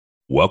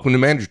Welcome to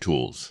Manager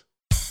Tools.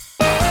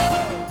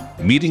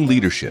 Meeting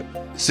Leadership,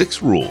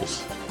 6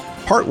 Rules.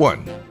 Part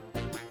 1.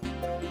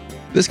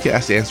 This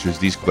cast answers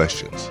these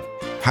questions.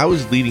 How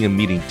is leading a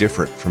meeting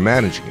different from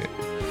managing it?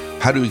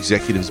 How do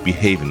executives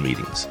behave in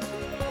meetings?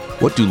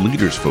 What do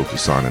leaders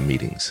focus on in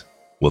meetings?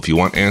 Well, if you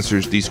want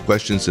answers to these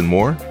questions and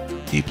more,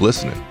 keep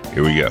listening.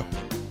 Here we go.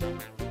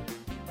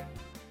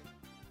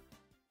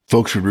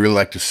 Folks, we'd really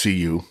like to see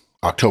you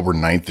October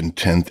 9th and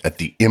 10th at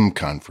the M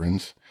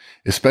Conference,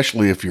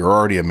 especially if you're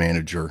already a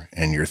manager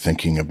and you're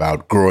thinking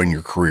about growing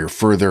your career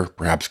further,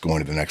 perhaps going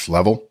to the next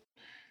level.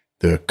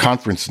 The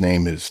conference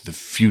name is The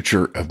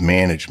Future of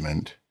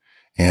Management,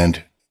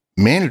 and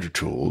Manager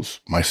Tools,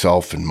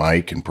 myself and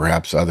Mike and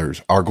perhaps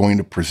others, are going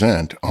to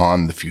present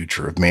on the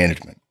future of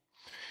management.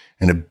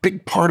 And a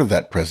big part of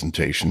that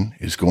presentation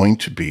is going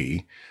to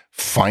be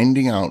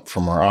finding out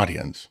from our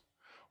audience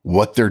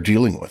what they're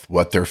dealing with,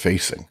 what they're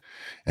facing,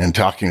 and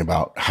talking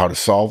about how to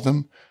solve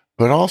them,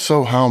 but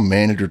also how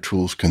Manager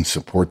Tools can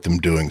support them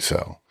doing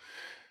so.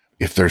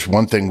 If there's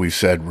one thing we've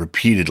said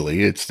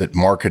repeatedly, it's that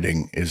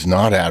marketing is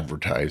not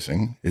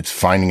advertising. It's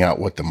finding out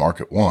what the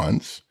market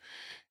wants.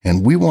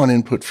 And we want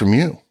input from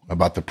you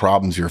about the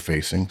problems you're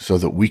facing so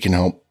that we can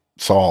help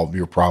solve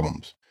your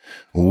problems.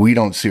 We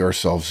don't see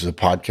ourselves as a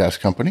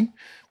podcast company.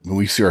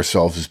 We see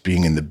ourselves as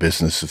being in the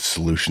business of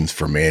solutions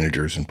for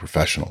managers and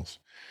professionals.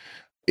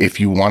 If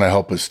you want to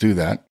help us do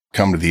that,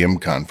 come to the M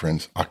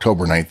Conference,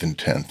 October 9th and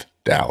 10th,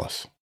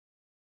 Dallas.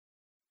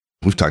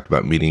 We've talked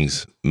about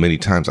meetings many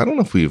times. I don't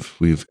know if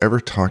we've ever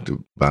talked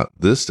about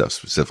this stuff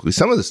specifically.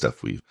 Some of the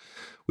stuff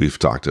we've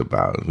talked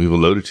about, we've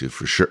alluded to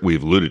for sure.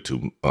 We've alluded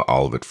to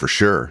all of it for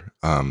sure.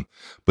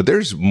 But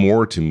there's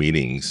more to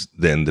meetings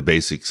than the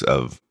basics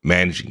of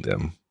managing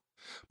them.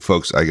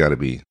 Folks, I got to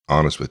be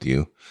honest with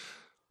you.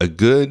 A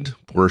good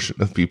portion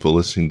of people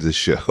listening to this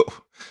show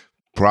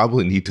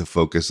probably need to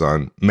focus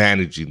on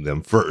managing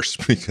them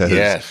first, because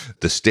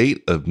the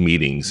state of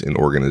meetings in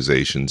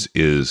organizations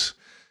is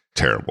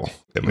terrible.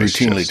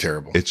 Routinely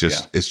terrible.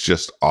 It's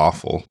just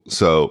awful.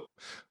 So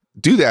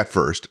do that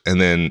first,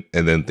 and then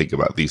think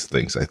about these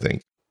things, I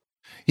think.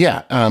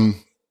 Yeah.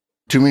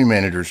 Too many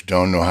managers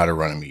don't know how to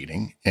run a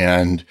meeting.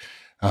 And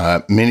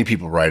many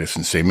people write us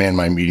and say, man,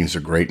 my meetings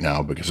are great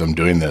now because I'm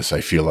doing this.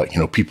 I feel like,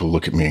 people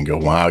look at me and go,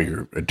 wow,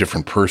 you're a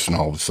different person.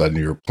 All of a sudden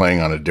you're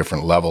playing on a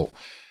different level.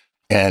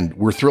 And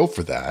we're thrilled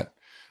for that.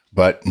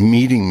 But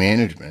meeting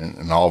management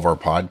and all of our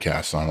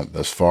podcasts on it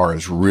thus far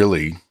is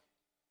really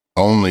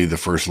only the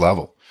first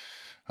level.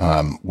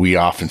 We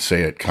often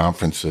say at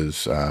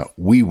conferences,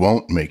 we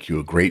won't make you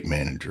a great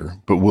manager,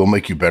 but we'll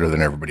make you better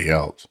than everybody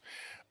else.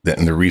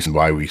 And the reason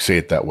why we say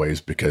it that way is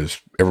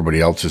because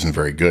everybody else isn't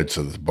very good,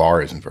 so the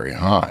bar isn't very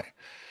high.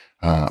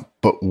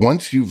 But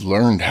once you've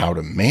learned how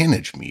to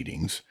manage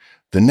meetings,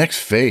 the next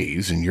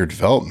phase in your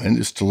development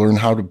is to learn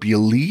how to be a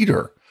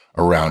leader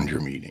around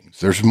your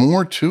meetings. There's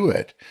more to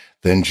it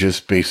than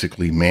just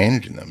basically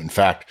managing them. In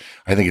fact,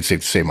 I think it's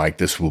safe to say, Mike,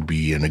 this will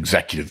be an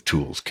executive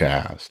tools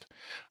cast.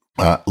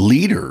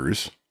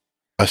 Leaders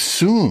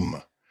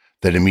assume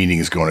that a meeting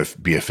is going to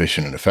be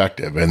efficient and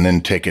effective, and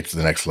then take it to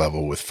the next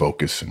level with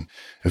focus and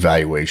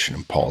evaluation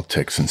and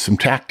politics and some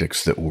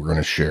tactics that we're going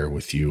to share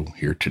with you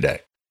here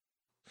today.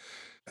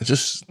 I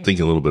just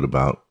thinking a little bit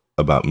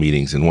about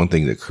meetings, and one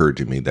thing that occurred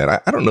to me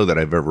that I don't know that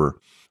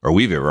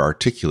we've ever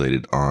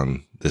articulated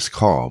on this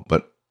call,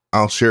 but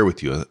I'll share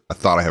with you a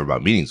thought I have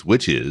about meetings,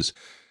 which is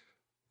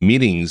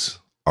meetings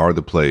are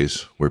the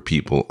place where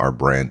people are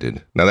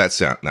branded. Now that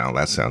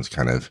sounds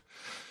kind of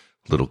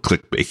a little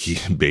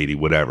clickbaity,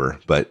 whatever.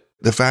 But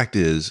the fact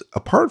is,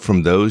 apart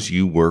from those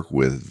you work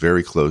with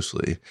very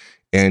closely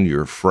and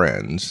your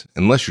friends,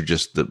 unless you're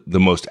just the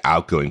most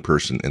outgoing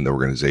person in the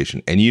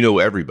organization and you know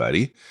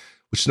everybody,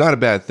 which is not a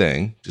bad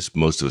thing, just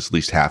most of us, at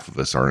least half of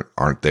us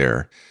aren't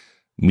there.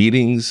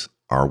 Meetings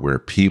are where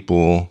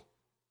people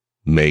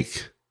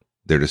make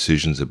their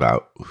decisions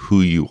about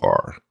who you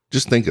are.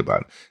 Just think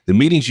about it. The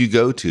meetings you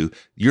go to,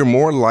 you're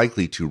more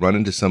likely to run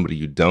into somebody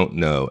you don't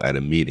know at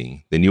a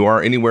meeting than you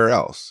are anywhere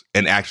else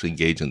and actually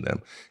engage in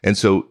them. And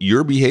so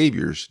your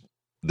behaviors,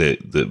 the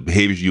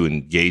behaviors you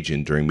engage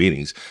in during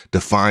meetings,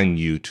 define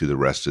you to the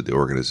rest of the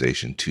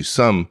organization to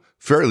some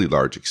fairly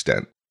large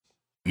extent.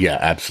 Yeah,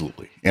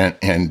 absolutely. And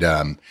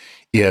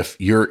if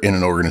you're in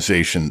an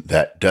organization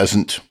that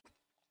doesn't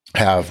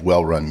have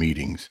well-run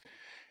meetings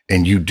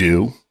and you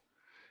do,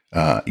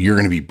 you're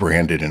going to be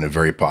branded in a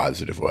very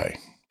positive way.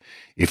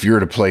 If you're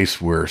at a place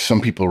where some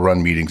people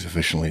run meetings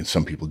efficiently and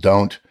some people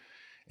don't,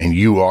 and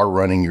you are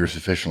running yours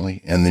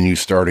efficiently, and then you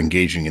start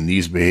engaging in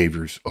these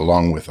behaviors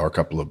along with our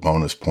couple of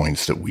bonus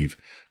points that we've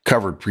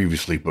covered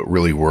previously, but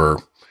really were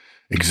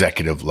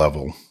executive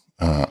level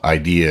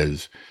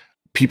ideas,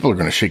 people are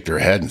going to shake their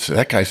head and say,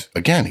 that guy's,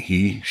 again,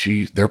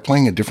 they're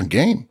playing a different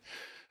game.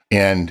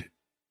 And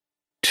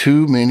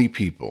too many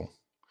people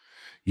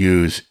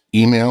use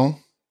email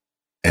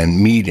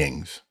and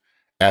meetings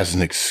as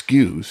an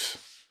excuse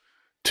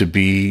to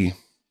be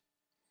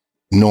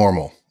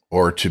normal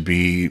or to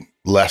be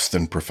less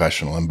than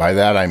professional. And by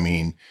that, I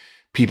mean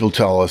People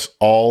tell us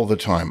all the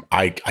time,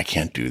 I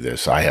can't do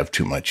this. I have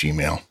too much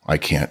email. I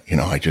can't,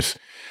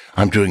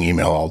 I'm doing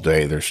email all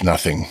day. There's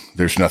nothing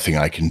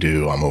I can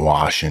do. I'm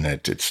awash in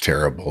it. It's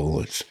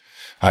terrible.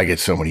 I get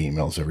so many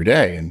emails every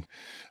day. And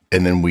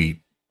then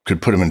we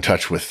could put them in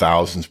touch with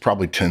thousands,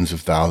 probably tens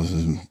of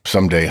thousands,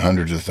 someday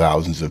hundreds of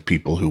thousands of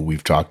people who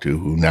we've talked to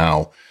who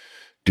now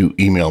do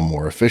email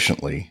more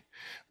efficiently.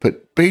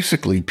 But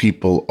basically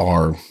people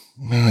are,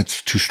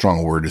 it's too strong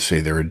a word to say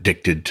they're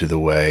addicted to the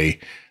way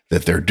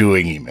that they're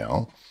doing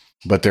email,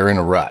 but they're in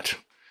a rut.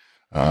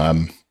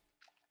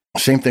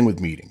 Same thing with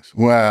meetings.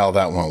 Well,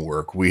 that won't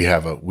work. We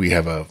have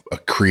a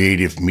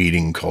creative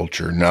meeting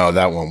culture. No,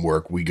 that won't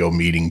work. We go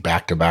meeting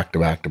back to back to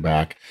back to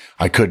back.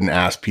 I couldn't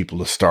ask people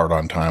to start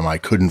on time. I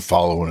couldn't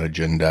follow an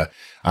agenda.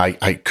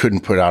 I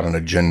couldn't put out an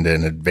agenda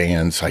in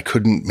advance. I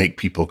couldn't make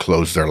people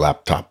close their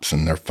laptops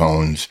and their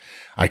phones.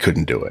 I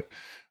couldn't do it.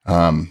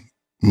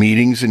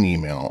 Meetings and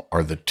email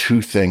are the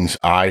two things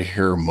I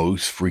hear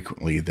most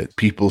frequently that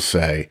people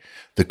say,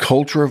 the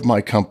culture of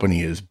my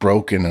company is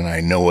broken and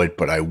I know it,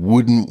 but I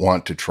wouldn't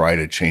want to try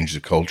to change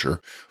the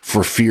culture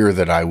for fear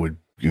that I would,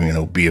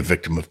 be a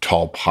victim of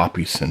tall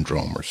poppy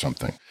syndrome or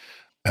something.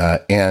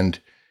 And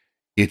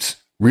it's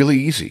really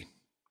easy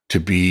to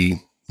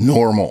be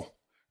normal,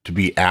 to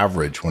be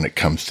average when it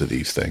comes to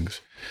these things.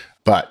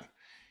 But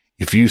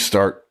if you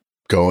start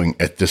going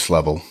at this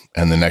level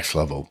and the next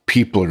level,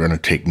 people are going to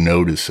take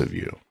notice of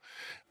you.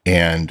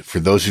 And for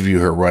those of you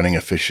who are running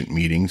efficient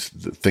meetings,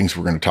 the things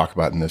we're going to talk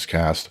about in this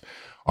cast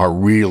are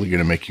really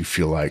going to make you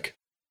feel like,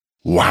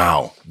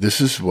 wow, this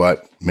is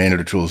what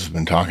Manager Tools has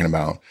been talking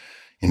about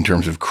in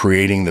terms of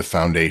creating the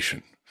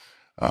foundation.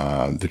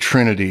 The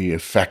Trinity,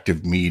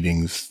 effective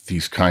meetings,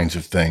 these kinds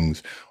of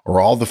things are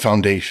all the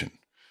foundation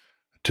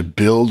to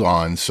build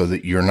on so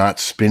that you're not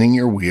spinning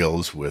your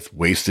wheels with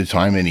wasted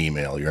time in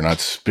email. You're not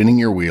spinning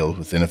your wheels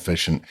with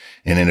inefficient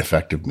and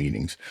ineffective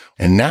meetings.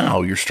 And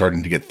now you're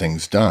starting to get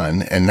things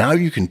done. And now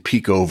you can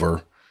peek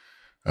over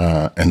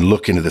and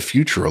look into the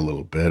future a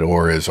little bit.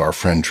 Or as our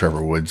friend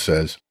Trevor Wood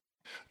says,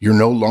 you're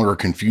no longer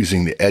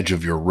confusing the edge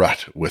of your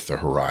rut with the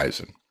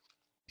horizon.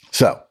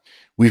 So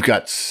we've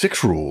got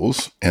 6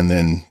 rules, and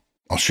then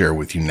I'll share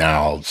with you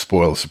now, I'll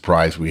spoil a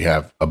surprise. We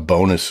have a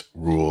bonus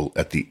rule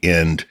at the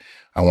end.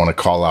 I want to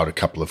call out a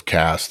couple of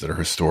casts that are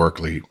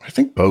historically, I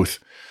think both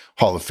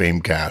Hall of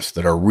Fame casts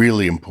that are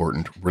really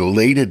important,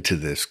 related to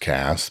this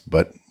cast,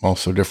 but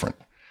also different.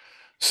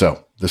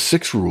 So the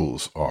 6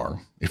 rules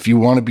are, if you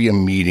want to be a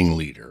meeting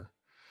leader,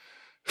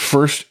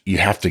 first, you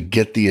have to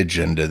get the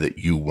agenda that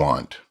you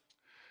want.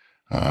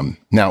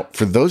 Now,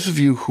 for those of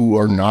you who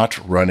are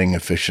not running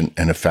efficient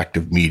and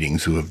effective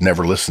meetings, who have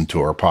never listened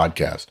to our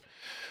podcast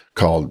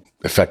called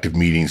Effective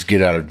Meetings,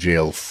 Get Out of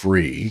Jail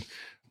Free,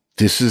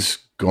 this is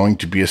going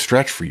to be a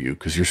stretch for you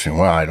because you're saying,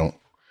 well,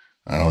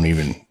 I don't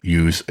even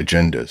use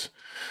agendas.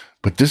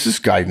 But this is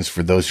guidance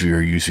for those of you who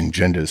are using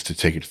agendas to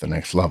take it to the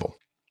next level.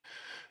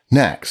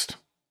 Next,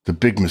 the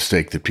big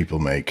mistake that people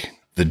make,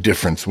 the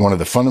difference, one of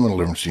the fundamental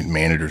differences between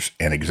managers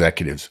and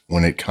executives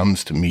when it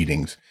comes to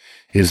meetings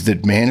is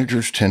that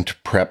managers tend to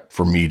prep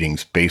for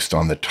meetings based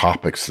on the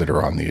topics that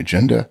are on the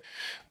agenda,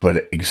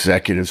 but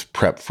executives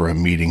prep for a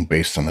meeting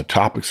based on the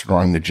topics that are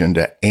on the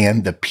agenda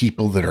and the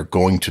people that are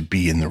going to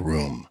be in the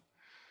room.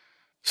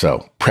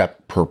 So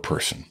prep per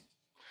person.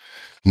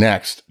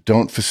 Next,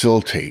 don't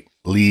facilitate,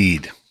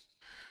 lead.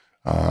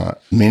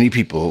 Many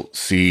people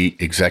see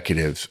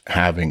executives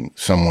having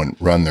someone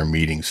run their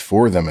meetings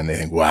for them and they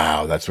think,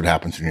 wow, that's what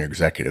happens when you're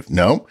executive.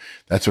 No,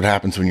 that's what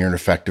happens when you're an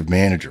effective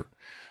manager.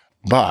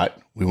 But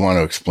we want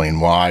to explain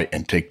why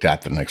and take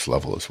that to the next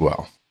level as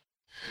well.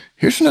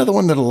 Here's another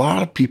one that a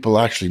lot of people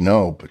actually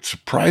know, but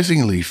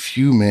surprisingly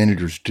few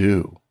managers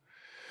do.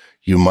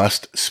 You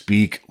must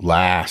speak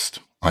last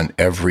on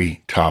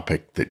every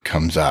topic that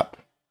comes up.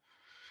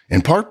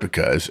 In part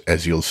because,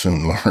 as you'll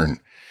soon learn,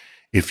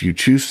 if you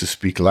choose to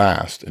speak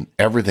last and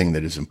everything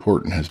that is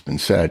important has been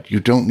said, you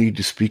don't need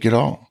to speak at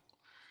all.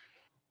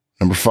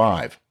 Number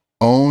 5,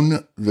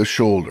 own the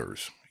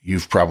shoulders.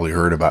 You've probably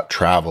heard about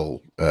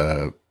travel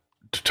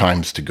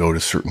times to go to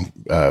certain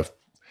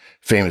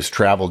famous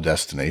travel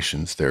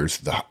destinations. There's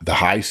the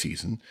high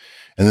season,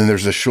 and then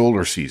there's the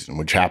shoulder season,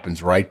 which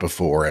happens right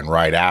before and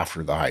right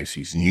after the high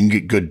season. You can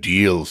get good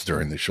deals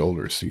during the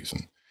shoulder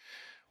season.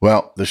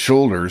 Well, the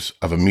shoulders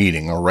of a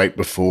meeting are right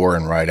before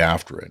and right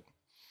after it.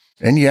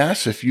 And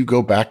yes, if you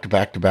go back to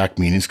back to back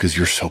meetings because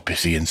you're so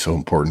busy and so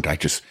important,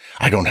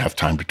 I don't have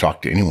time to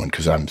talk to anyone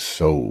because I'm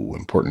so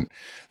important,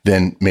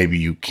 then maybe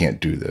you can't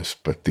do this.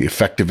 But the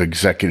effective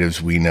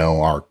executives we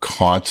know are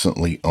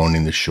constantly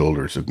owning the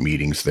shoulders of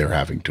meetings they're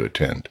having to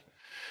attend.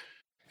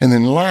 And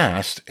then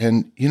last,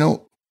 and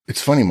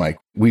it's funny, Mike,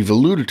 we've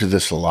alluded to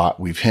this a lot.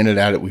 We've hinted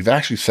at it. We've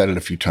actually said it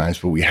a few times,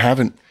 but we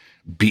haven't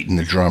beaten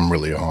the drum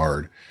really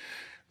hard.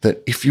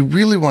 That if you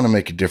really want to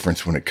make a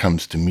difference when it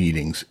comes to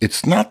meetings,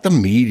 it's not the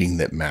meeting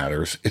that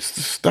matters. It's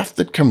the stuff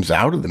that comes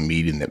out of the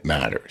meeting that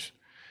matters.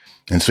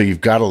 And so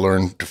you've got to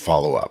learn to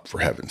follow up, for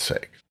heaven's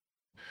sake.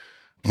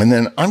 And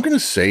then I'm going to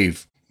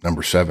save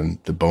number 7,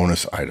 the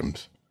bonus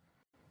items,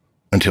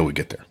 until we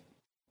get there.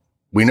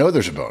 We know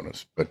there's a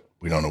bonus, but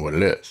we don't know what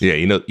it is. Yeah,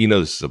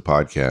 this is a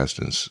podcast,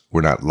 and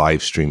we're not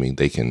live streaming.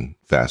 They can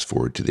fast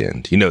forward to the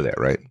end. You know that,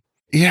 right?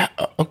 Yeah.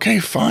 Okay,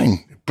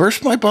 fine.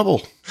 Burst my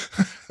bubble.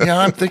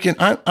 Yeah,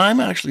 I'm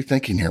actually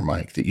thinking here,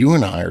 Mike, that you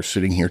and I are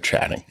sitting here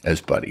chatting as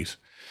buddies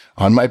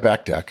on my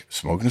back deck,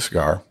 smoking a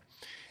cigar,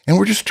 and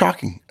we're just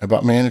talking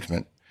about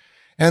management.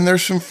 And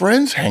there's some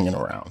friends hanging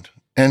around.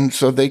 And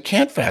so they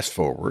can't fast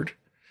forward.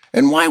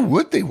 And why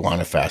would they want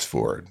to fast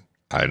forward?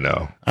 I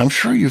know. I'm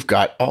sure you've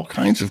got all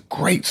kinds of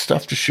great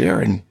stuff to share.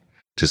 And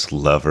just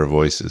love our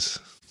voices.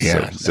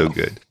 Yeah. So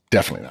good.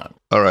 Definitely not.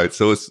 All right.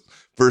 So it's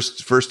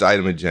first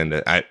item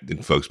agenda.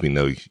 And folks, we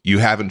know you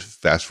haven't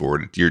fast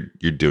forwarded.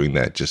 You're doing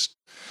that just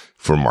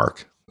for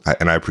Mark.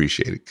 And I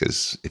appreciate it,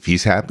 because if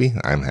he's happy,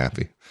 I'm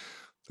happy.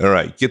 All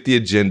right. Get the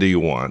agenda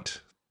you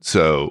want.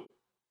 So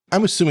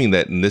I'm assuming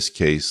that in this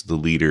case, the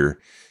leader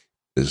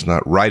is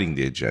not writing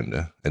the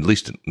agenda, at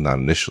least not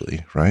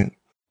initially, right?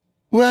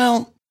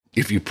 Well,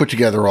 if you put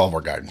together all of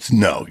our guidance,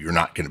 no, you're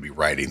not going to be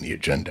writing the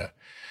agenda.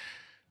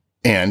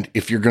 And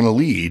if you're going to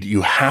lead,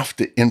 you have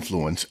to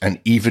influence and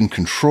even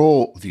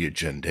control the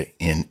agenda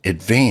in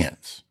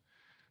advance.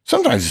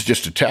 Sometimes it's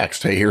just a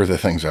text. Hey, here are the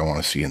things I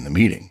want to see in the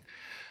meeting.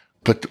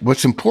 But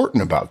what's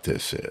important about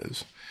this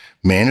is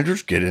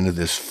managers get into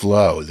this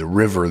flow, the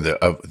river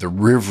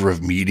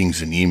of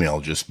meetings and email,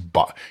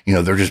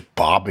 they're just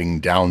bobbing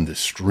down the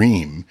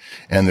stream,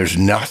 and there's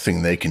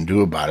nothing they can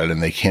do about it.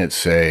 And they can't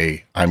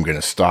say, I'm going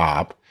to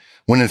stop,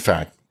 when in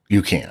fact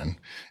you can.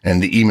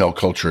 And the email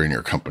culture in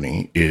your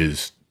company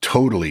is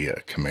totally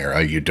a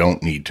chimera. You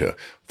don't need to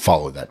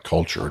follow that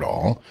culture at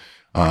all.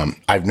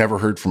 I've never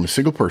heard from a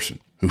single person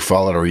who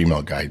followed our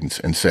email guidance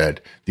and said,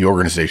 the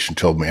organization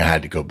told me I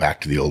had to go back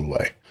to the old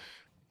way.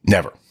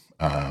 Never.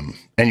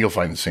 And you'll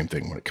find the same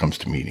thing when it comes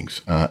to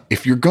meetings.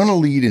 If you're going to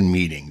lead in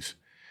meetings,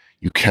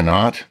 you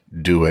cannot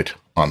do it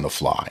on the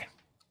fly.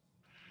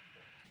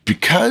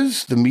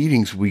 Because the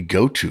meetings we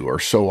go to are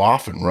so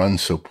often run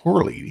so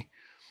poorly,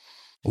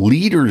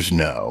 leaders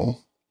know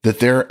that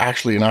they're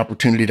actually an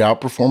opportunity to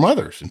outperform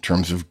others in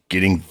terms of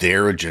getting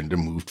their agenda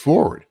moved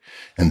forward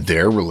and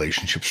their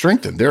relationship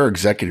strengthened. There are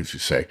executives who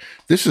say,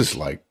 this is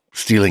like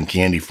stealing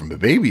candy from a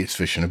baby. It's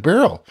fish in a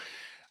barrel.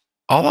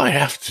 All I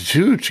have to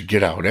do to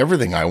get out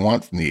everything I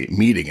want from the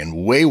meeting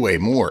and way, way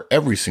more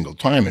every single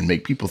time and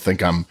make people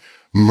think I'm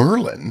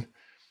Merlin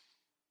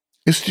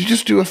is to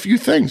just do a few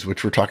things,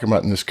 which we're talking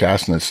about in this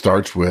cast. And it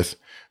starts with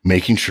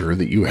making sure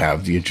that you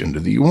have the agenda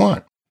that you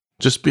want.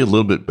 Just be a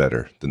little bit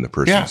better than the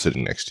person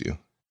sitting next to you.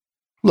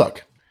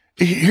 Look,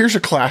 here's a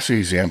classic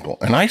example.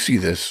 And I see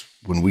this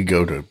when we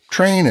go to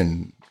train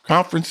and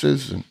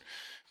conferences and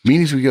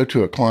meetings we go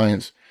to at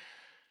clients.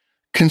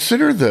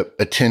 Consider the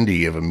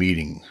attendee of a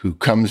meeting who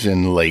comes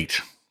in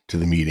late to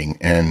the meeting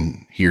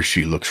and he or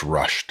she looks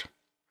rushed.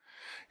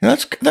 And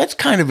that's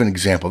kind of an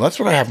example. That's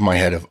what I have in my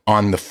head of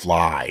on the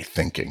fly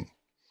thinking.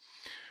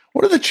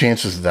 What are the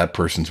chances that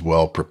person's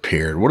well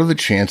prepared? What are the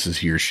chances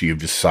he or she have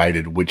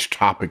decided which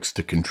topics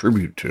to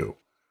contribute to?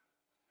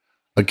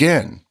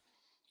 Again,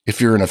 if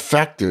you're an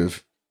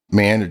effective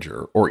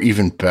manager, or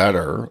even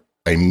better,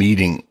 a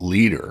meeting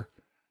leader,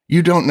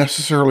 you don't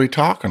necessarily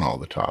talk on all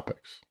the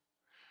topics.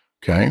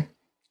 Okay?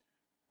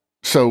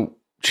 So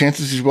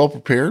chances he's well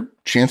prepared,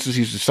 chances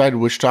he's decided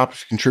which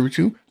topics to contribute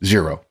to,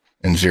 0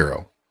 and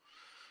 0.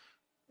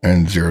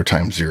 And 0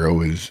 times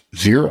 0 is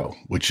 0,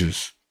 which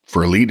is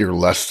for a leader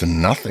less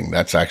than nothing.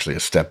 That's actually a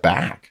step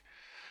back.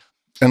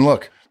 And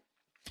look,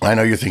 I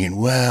know you're thinking,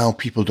 well,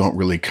 people don't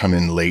really come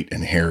in late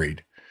and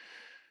harried.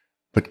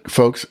 But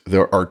folks,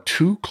 there are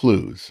 2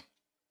 clues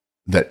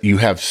that you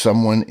have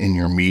someone in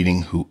your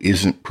meeting who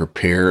isn't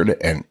prepared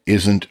and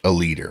isn't a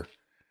leader.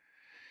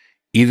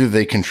 Either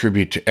they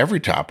contribute to every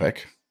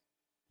topic,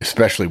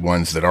 especially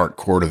ones that aren't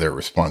core to their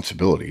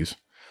responsibilities,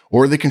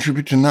 or they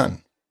contribute to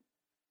none.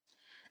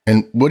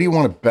 And what do you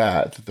want to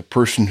bet that the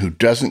person who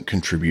doesn't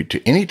contribute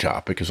to any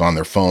topic is on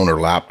their phone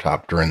or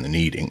laptop during the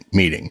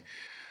meeting,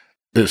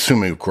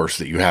 assuming, of course,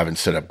 that you haven't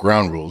set up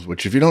ground rules,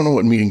 which if you don't know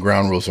what meeting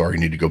ground rules are, you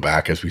need to go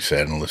back, as we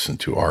said, and listen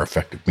to our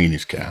Effective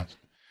Meetings cast.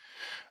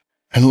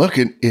 And look,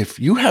 if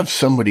you have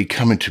somebody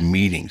come into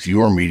meetings,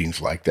 your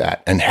meetings like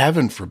that, and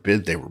heaven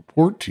forbid they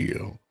report to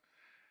you,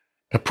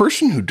 a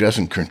person who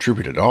doesn't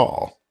contribute at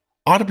all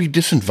ought to be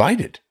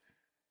disinvited.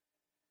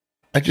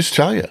 I just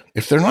tell you,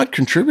 if they're not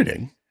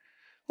contributing,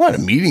 well, a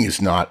meeting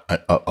is not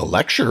a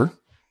lecture.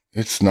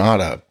 It's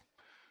not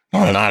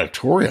an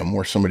auditorium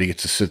where somebody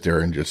gets to sit there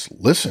and just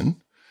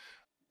listen.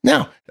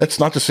 Now, that's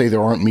not to say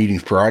there aren't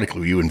meetings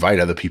periodically where you invite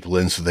other people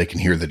in so they can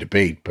hear the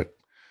debate, but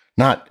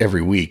not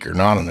every week or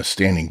not on a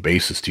standing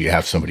basis do you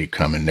have somebody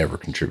come and never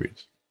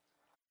contributes.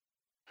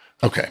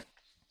 Okay.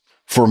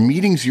 For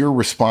meetings you're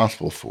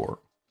responsible for,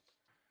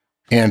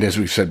 and as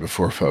we've said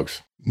before,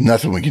 folks,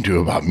 nothing we can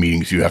do about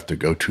meetings you have to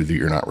go to that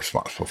you're not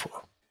responsible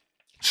for.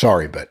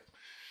 Sorry, but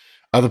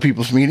other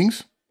people's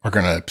meetings are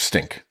going to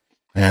stink,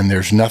 and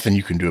there's nothing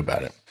you can do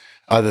about it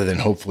other than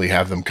hopefully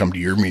have them come to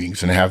your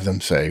meetings and have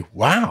them say,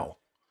 wow,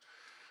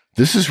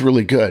 this is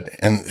really good.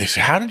 And they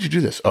say, how did you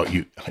do this?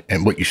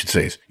 And what you should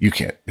say is, you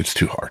can't. It's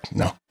too hard.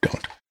 No,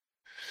 don't.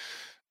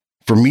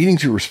 For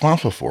meetings you're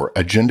responsible for,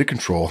 agenda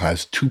control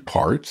has two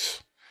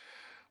parts,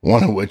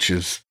 one of which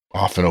is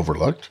often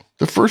overlooked.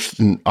 The first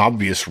and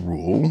obvious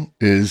rule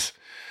is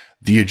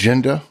the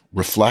agenda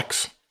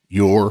reflects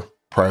your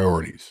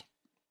priorities.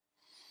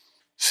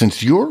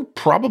 Since you're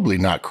probably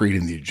not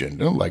creating the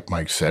agenda, like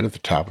Mike said at the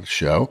top of the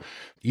show,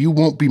 you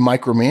won't be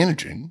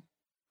micromanaging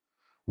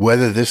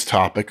whether this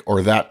topic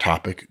or that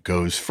topic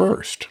goes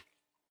first.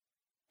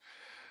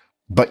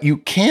 But you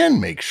can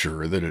make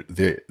sure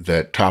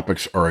that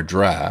topics are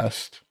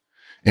addressed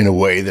in a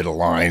way that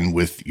align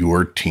with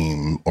your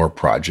team or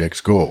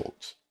project's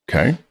goals,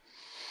 okay?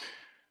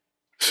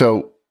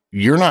 So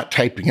you're not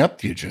typing up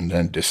the agenda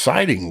and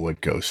deciding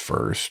what goes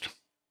first,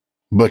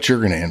 but you're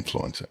going to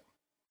influence it.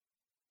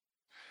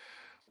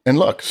 And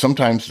look,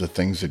 sometimes the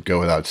things that go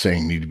without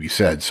saying need to be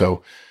said.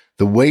 So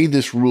the way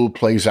this rule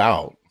plays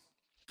out,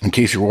 in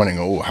case you're wondering,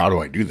 oh, how do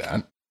I do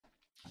that?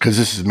 Because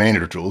this is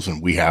Manager Tools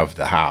and we have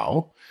the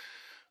how.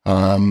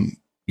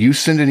 You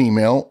send an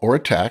email or a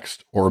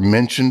text or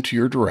mention to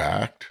your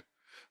direct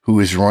who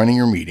is running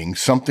your meeting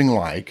something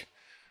like,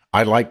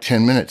 I'd like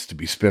 10 minutes to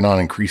be spent on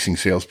increasing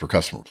sales per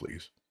customer,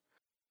 please.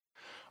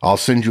 I'll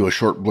send you a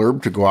short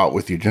blurb to go out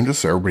with the agenda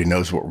so everybody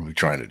knows what we'll be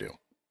trying to do.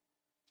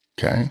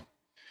 Okay?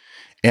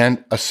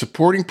 And a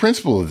supporting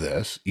principle of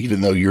this,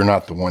 even though you're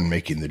not the one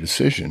making the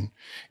decision,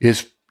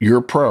 is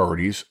your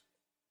priorities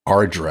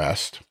are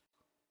addressed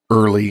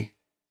early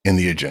in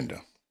the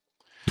agenda.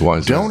 Why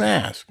is Don't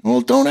that? ask. Well,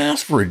 don't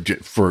ask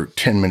for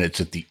 10 minutes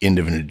at the end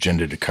of an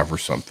agenda to cover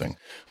something.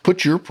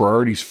 Put your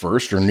priorities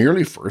first or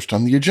nearly first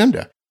on the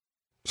agenda.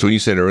 So when you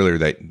said earlier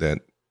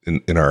that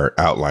in our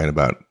outline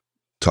about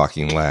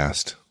talking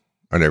last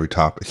on every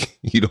topic,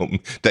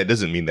 that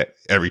doesn't mean that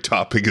every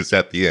topic is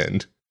at the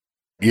end.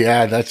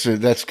 Yeah,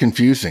 that's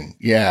confusing.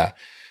 Yeah.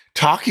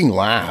 Talking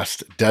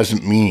last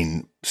doesn't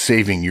mean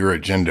saving your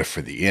agenda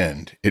for the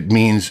end. It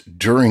means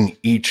during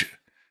each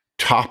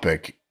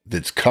topic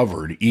that's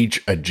covered,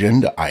 each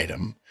agenda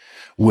item,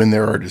 when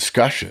there are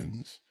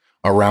discussions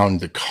around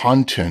the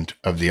content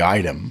of the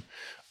item,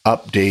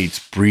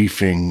 updates,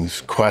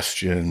 briefings,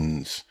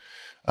 questions,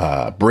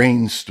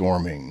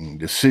 brainstorming,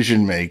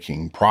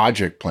 decision-making,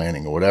 project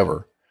planning, or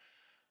whatever,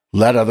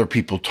 let other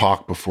people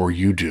talk before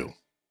you do.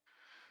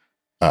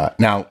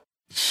 Now,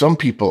 some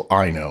people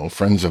I know,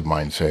 friends of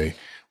mine, say,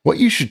 what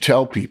you should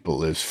tell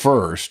people is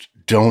first,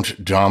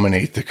 don't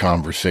dominate the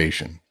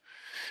conversation.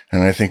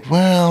 And I think,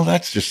 well,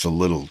 that's just a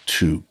little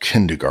too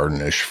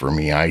kindergartenish for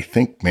me. I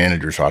think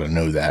managers ought to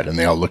know that. And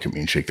they all look at me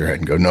and shake their head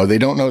and go, no, they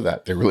don't know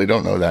that. They really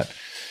don't know that.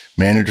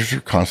 Managers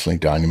are constantly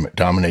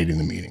dominating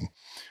the meeting.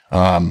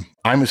 I'm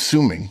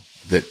assuming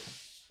that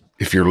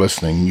if you're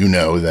listening, you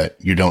know that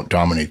you don't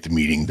dominate the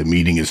meeting. The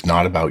meeting is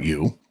not about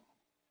you.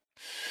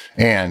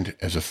 And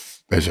as a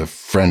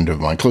friend of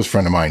mine, close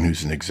friend of mine,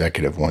 who's an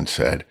executive, once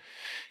said,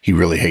 he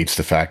really hates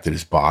the fact that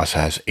his boss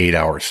has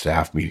 8-hour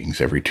staff meetings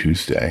every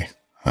Tuesday,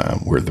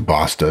 where the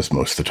boss does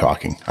most of the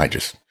talking. I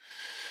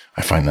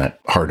find that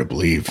hard to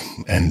believe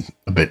and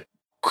a bit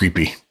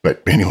creepy.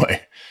 But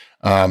anyway,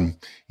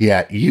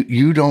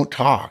 you don't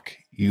talk.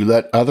 You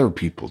let other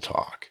people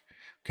talk.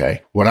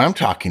 Okay. What I'm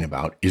talking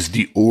about is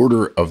the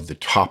order of the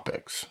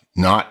topics,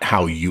 not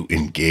how you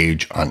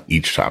engage on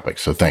each topic.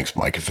 So thanks,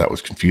 Mike. If that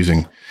was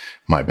confusing,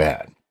 my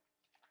bad.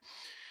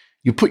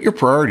 You put your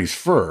priorities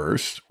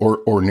first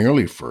or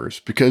nearly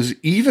first, because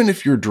even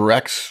if your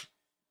direct's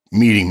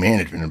meeting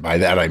management, and by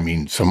that I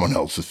mean someone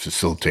else is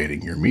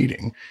facilitating your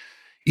meeting,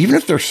 even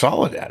if they're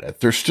solid at it,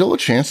 there's still a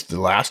chance the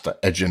last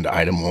agenda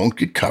item won't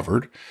get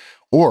covered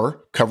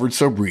or covered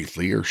so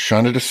briefly or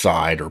shunted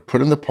aside or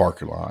put in the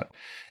parking lot.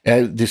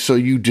 And so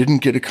you didn't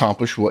get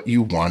accomplished what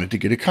you wanted to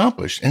get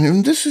accomplished. And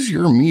when this is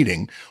your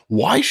meeting,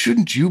 why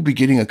shouldn't you be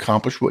getting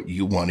accomplished what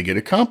you want to get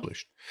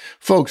accomplished?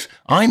 Folks,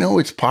 I know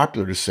it's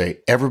popular to say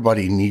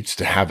everybody needs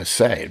to have a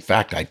say. In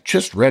fact, I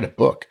just read a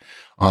book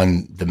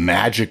on the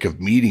magic of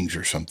meetings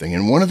or something.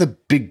 And one of the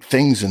big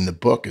things in the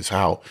book is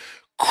how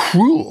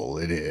cruel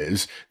it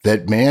is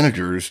that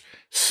managers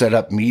set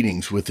up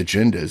meetings with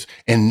agendas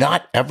and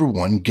not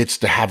everyone gets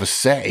to have a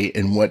say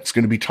in what's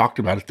going to be talked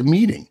about at the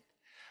meeting.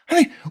 I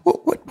mean,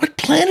 what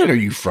planet are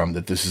you from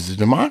that this is a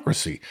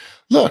democracy?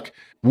 Look,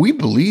 we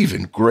believe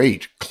in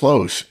great,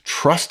 close,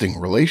 trusting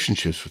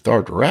relationships with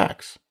our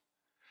directs,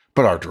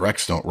 but our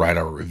directs don't write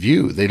our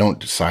review. They don't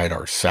decide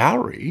our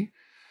salary.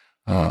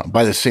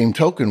 By the same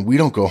token, we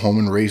don't go home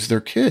and raise their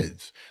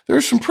kids. There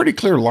are some pretty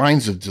clear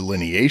lines of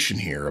delineation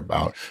here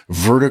about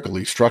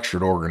vertically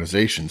structured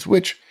organizations,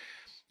 which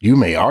you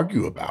may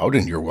argue about,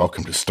 and you're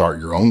welcome to start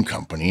your own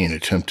company and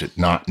attempt to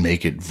not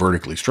make it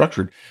vertically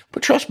structured.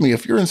 But trust me,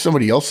 if you're in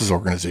somebody else's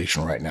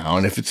organization right now,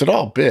 and if it's at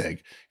all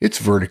big, it's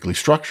vertically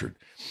structured.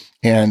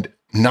 And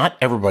not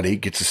everybody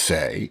gets a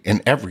say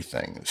in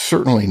everything,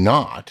 certainly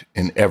not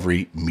in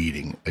every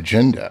meeting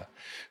agenda.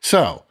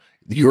 So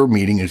your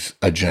meeting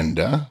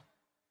agenda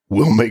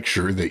will make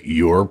sure that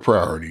your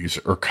priorities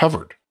are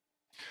covered.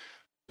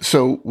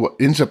 So what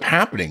ends up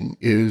happening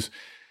is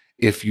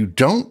if you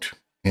don't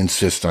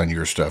insist on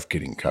your stuff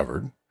getting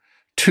covered,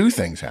 two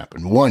things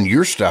happen. One,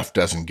 your stuff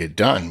doesn't get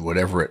done,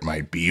 whatever it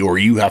might be, or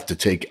you have to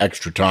take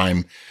extra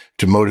time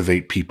to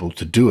motivate people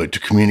to do it, to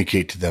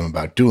communicate to them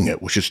about doing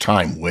it, which is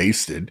time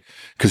wasted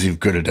because you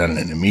could have done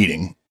it in a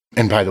meeting.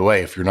 And by the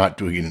way, if you're not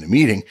doing it in a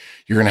meeting,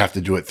 you're going to have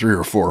to do it 3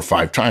 or 4 or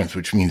 5 times,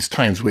 which means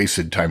time's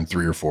wasted time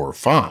 3 or 4 or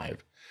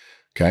 5.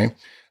 Okay.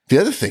 The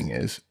other thing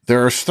is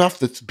there are stuff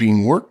that's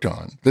being worked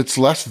on that's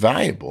less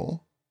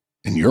valuable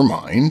in your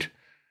mind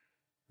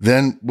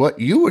than what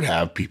you would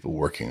have people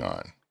working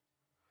on.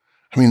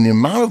 I mean, the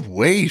amount of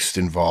waste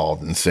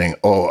involved in saying,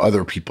 oh,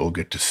 other people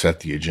get to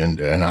set the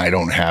agenda and I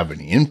don't have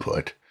any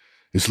input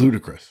is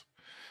ludicrous.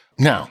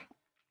 Now,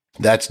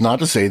 that's not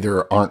to say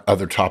there aren't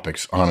other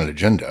topics on an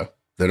agenda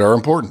that are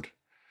important,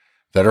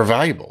 that are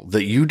valuable,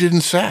 that you didn't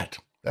set.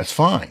 That's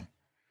fine.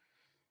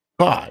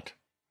 But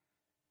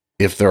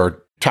if there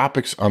are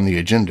topics on the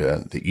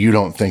agenda that you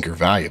don't think are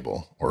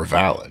valuable or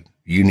valid,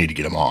 you need to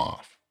get them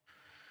off.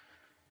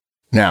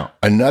 Now,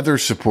 another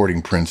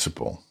supporting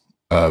principle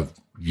of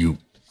you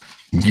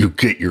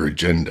get your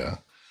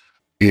agenda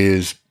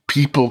is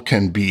people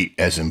can be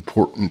as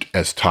important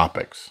as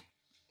topics.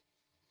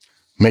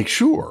 Make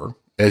sure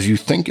as you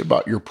think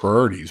about your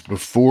priorities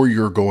before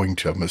you're going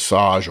to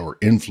massage or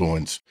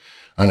influence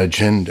an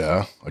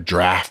agenda, a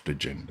draft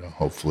agenda,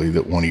 hopefully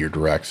that one of your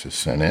directs has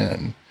sent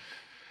in,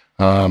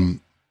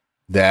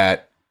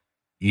 that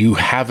you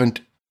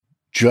haven't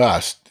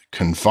just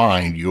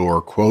confined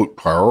your, quote,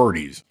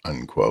 priorities,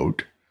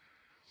 unquote,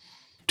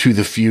 to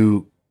the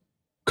few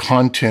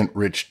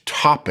content-rich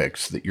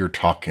topics that you're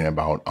talking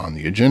about on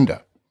the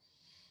agenda.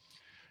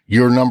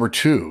 Your number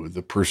 2,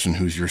 the person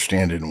who's your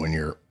stand-in when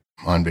you're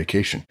on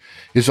vacation,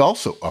 is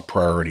also a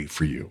priority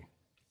for you.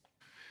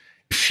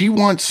 If she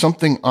wants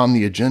something on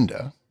the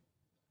agenda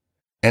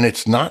and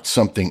it's not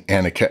something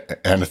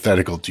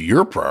antithetical to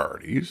your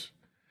priorities,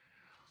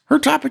 her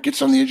topic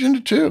gets on the agenda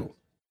too,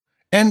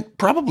 and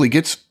probably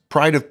gets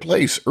pride of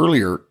place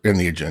earlier in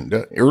the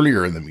agenda,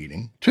 earlier in the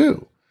meeting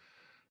too.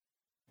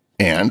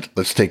 And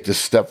let's take this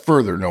step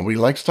further. Nobody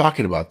likes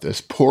talking about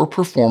this. Poor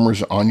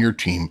performers on your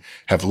team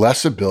have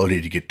less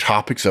ability to get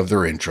topics of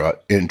their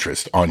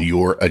interest on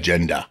your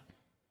agenda.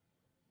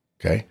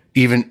 Okay?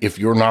 Even if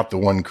you're not the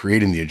one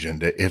creating the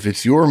agenda, if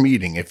it's your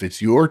meeting, if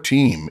it's your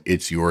team,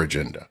 it's your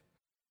agenda.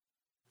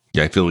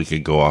 Yeah, I feel we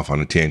could go off on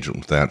a tangent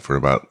with that for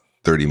about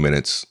 30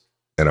 minutes,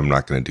 and I'm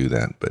not going to do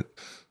that. But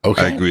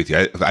okay. I agree with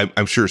you.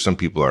 I'm sure some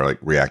people are like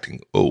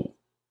reacting, oh,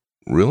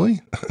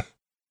 really?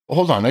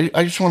 Hold on.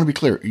 I just want to be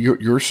clear.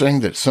 You're saying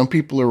that some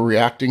people are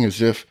reacting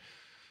as if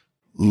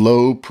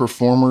low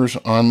performers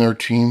on their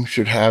team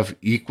should have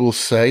equal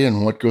say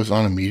in what goes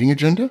on a meeting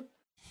agenda?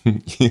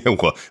 Yeah,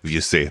 well, if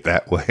you say it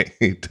that way,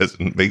 it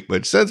doesn't make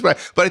much sense. But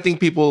I think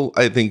people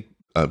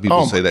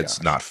say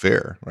that's not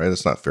fair, right?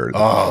 That's not fair to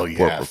poor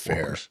performers.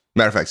 Fair.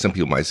 Matter of fact, some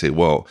people might say,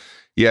 well,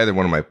 yeah, they're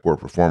one of my poor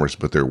performers,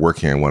 but they're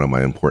working on one of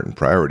my important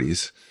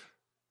priorities,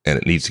 and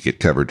it needs to get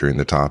covered during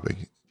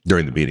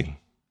the meeting.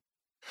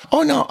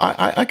 Oh, no,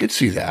 I could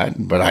see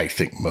that, but I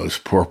think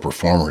most poor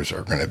performers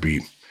are going to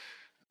be,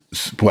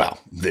 well,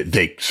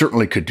 they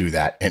certainly could do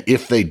that. And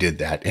if they did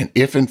that, and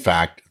if in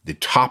fact the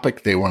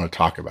topic they want to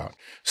talk about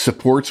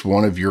supports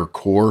one of your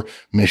core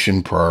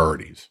mission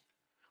priorities,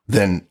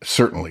 then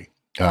certainly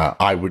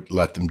I would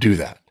let them do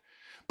that.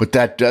 But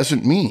that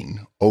doesn't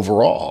mean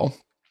overall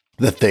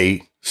that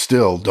they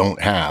still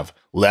don't have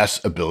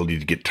less ability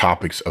to get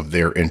topics of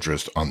their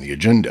interest on the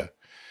agenda.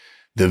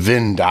 The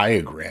Venn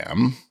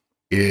diagram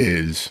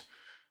is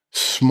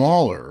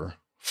smaller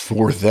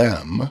for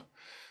them.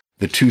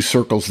 The 2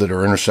 circles that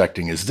are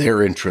intersecting is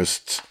their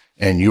interests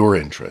and your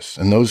interests.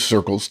 And those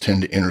circles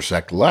tend to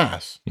intersect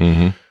less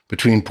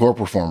between poor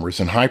performers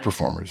and high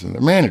performers and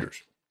their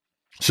managers.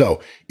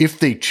 So if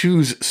they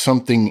choose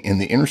something in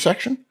the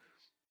intersection,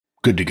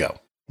 good to go.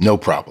 No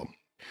problem.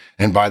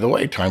 And by the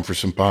way, time for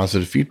some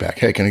positive feedback.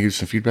 Hey, can I give you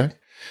some feedback?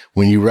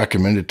 When you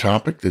recommend a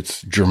topic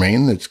that's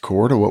germane, that's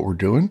core to what we're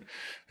doing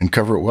and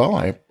cover it well,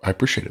 I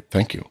appreciate it.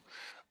 Thank you.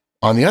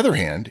 On the other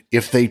hand,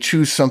 if they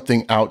choose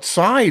something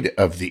outside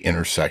of the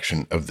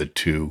intersection of the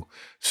 2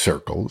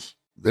 circles,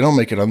 they don't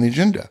make it on the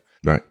agenda.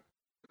 Right.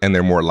 And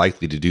they're more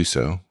likely to do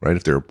so, right,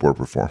 if they're a poor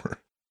performer.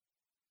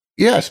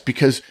 Yes,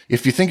 because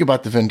if you think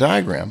about the Venn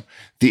diagram,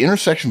 the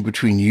intersection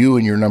between you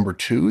and your number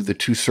 2, the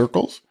 2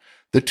 circles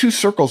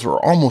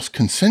are almost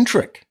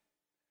concentric.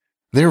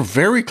 They're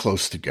very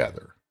close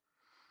together.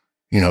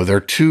 You know,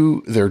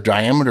 they're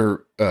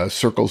diameter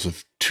circles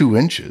of 2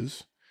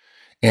 inches,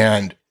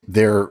 and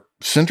their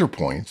center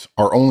points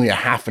are only a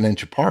half an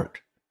inch apart.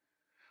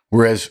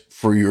 Whereas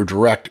for your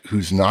direct,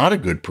 who's not a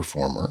good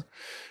performer,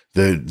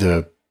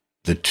 the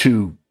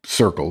 2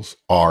 circles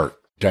are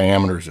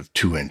diameters of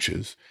 2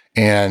 inches,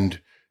 and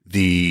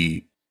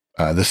the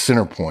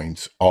center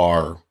points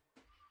are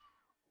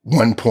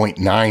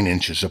 1.9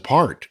 inches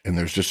apart, and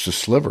there's just a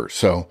sliver.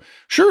 So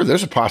sure,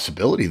 there's a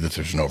possibility that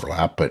there's an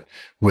overlap, but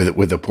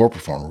with a poor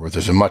performer,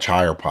 there's a much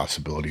higher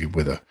possibility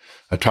with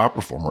a top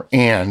performer.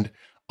 And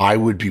I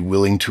would be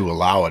willing to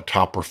allow a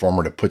top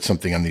performer to put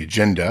something on the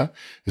agenda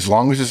as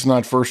long as it's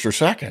not first or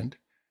second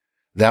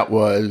that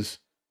was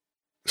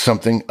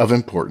something of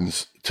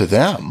importance to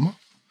them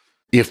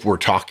if we're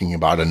talking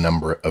about a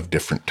number of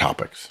different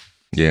topics.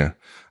 Yeah.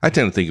 I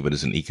tend to think of it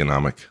as an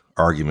economic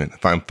argument.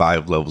 If I'm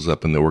 5 levels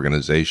up in the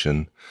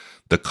organization,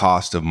 the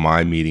cost of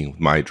my meeting with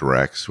my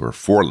directs, or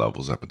 4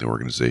 levels up in the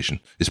organization,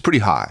 is pretty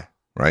high,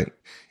 right?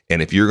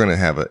 And if you're going to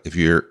have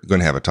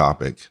a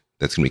topic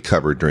that's going to be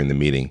covered during the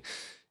meeting,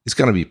 it's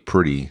going to be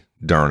pretty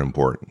darn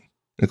important.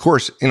 And of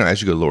course,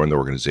 as you go lower in the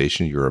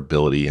organization, your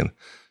ability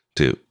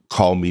to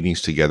call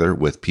meetings together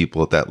with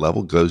people at that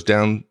level goes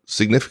down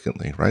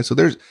significantly, right? So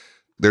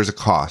there's a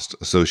cost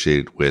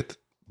associated with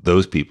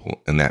those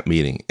people in that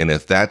meeting. And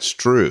if that's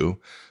true,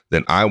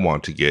 then I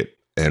want to get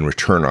a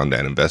return on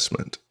that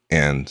investment.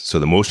 And so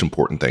the most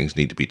important things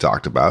need to be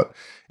talked about.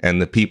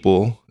 And the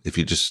people, if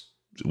you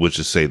would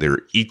just say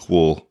they're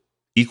equal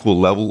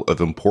level of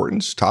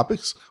importance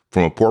topics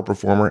from a poor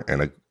performer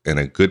and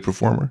a good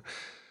performer,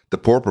 the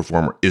poor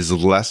performer is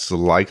less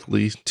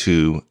likely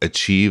to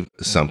achieve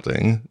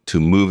something, to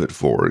move it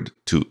forward,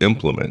 to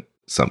implement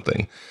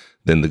something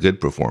than the good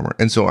performer.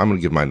 And so I'm going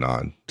to give my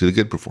nod to the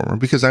good performer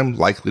because I'm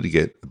likely to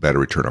get a better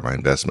return on my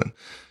investment.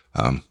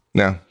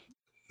 Now,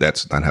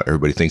 that's not how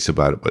everybody thinks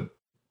about it, but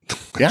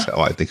that's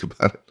how I think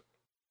about it.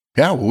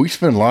 Yeah, well, we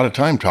spend a lot of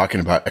time talking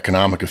about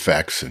economic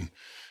effects in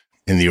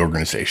the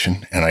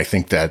organization. And I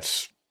think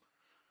that's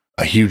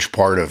a huge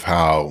part of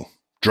how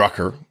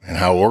Drucker and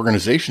how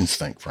organizations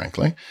think,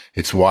 frankly.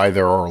 It's why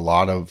there are a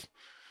lot of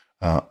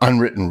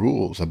unwritten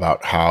rules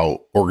about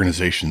how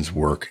organizations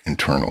work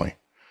internally.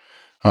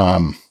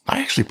 I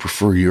actually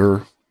prefer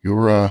your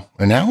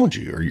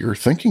analogy or your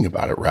thinking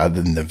about it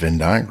rather than the Venn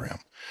diagram.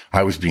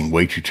 I was being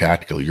way too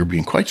tactical. You're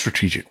being quite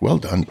strategic. Well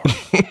done,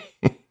 Bart.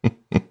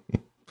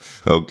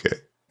 Okay.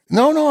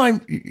 No,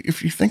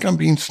 if you think I'm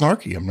being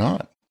snarky, I'm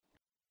not.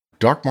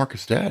 Dark Mark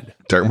is dead.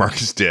 Dark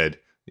Mark is dead.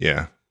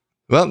 Yeah.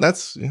 Well,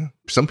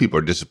 some people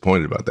are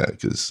disappointed about that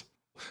because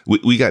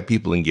we got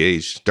people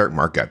engaged. Dark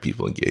Mark got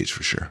people engaged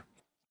for sure.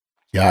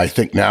 Yeah, I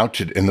think now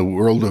in the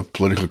world of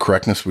political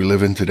correctness we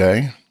live in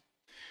today,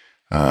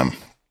 I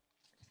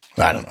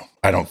don't know.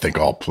 I don't think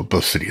all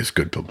publicity is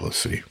good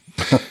publicity.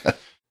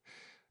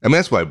 I mean,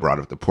 that's why I brought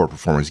up the poor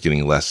performers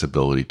getting less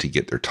ability to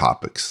get their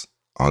topics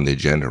on the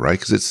agenda, right?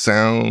 Because it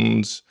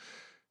sounds,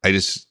 I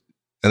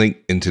think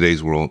in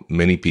today's world,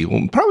 many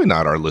people, probably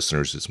not our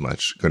listeners as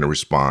much, going to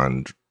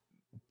respond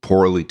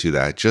poorly to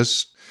that,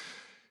 just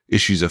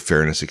issues of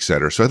fairness, et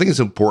cetera. So I think it's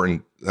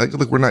important.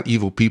 Look, we're not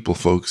evil people,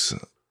 folks.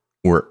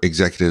 We're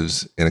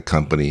executives in a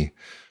company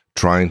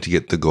trying to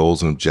get the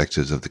goals and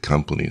objectives of the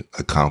company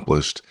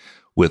accomplished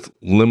with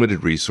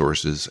limited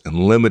resources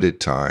and limited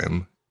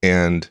time.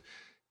 And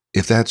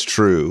if that's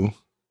true,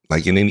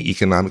 like in any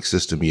economic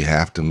system, you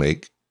have to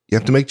make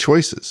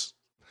choices.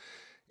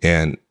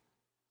 And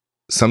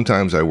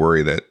sometimes I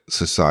worry that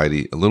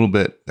society a little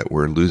bit, that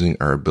we're losing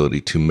our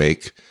ability to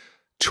make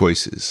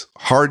choices,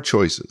 hard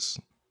choices.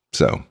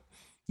 So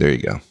there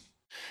you go.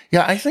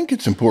 Yeah, I think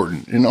it's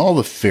important in all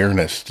the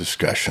fairness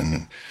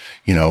discussion,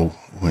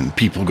 when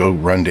people go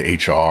run to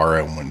HR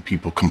and when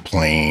people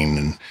complain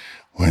and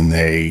when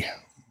they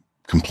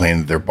complain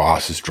that their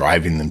boss is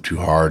driving them too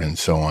hard and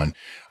so on.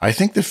 I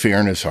think the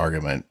fairness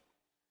argument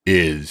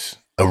is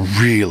a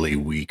really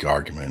weak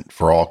argument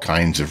for all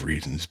kinds of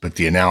reasons. But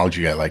the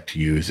analogy I like to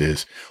use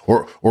is,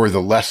 or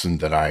the lesson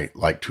that I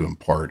like to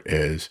impart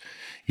is,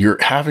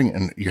 you're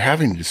having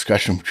a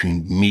discussion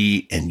between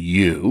me and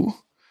you,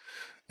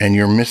 and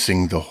you're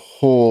missing the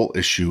whole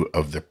issue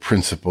of the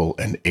principal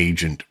and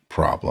agent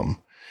problem.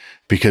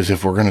 Because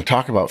if we're going to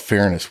talk about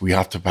fairness, we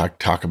have to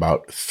talk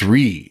about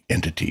 3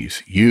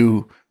 entities: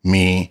 you,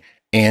 me,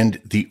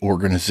 and the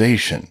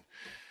organization.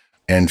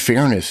 And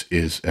fairness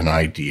is an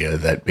idea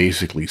that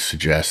basically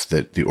suggests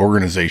that the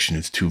organization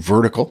is too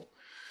vertical.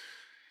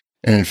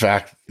 And in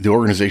fact, the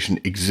organization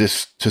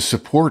exists to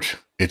support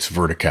its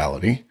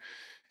verticality.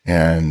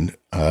 And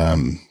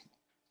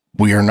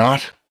we are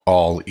not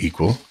all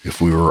equal.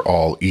 If we were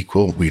all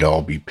equal, we'd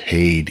all be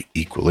paid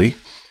equally.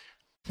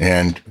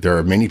 And there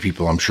are many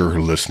people, I'm sure, who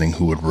are listening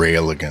who would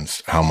rail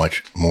against how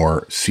much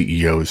more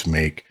CEOs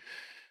make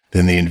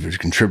than the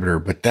individual contributor.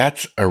 But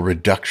that's a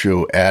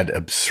reductio ad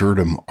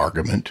absurdum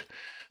argument.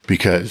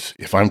 Because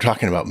if I'm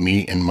talking about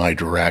me and my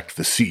direct,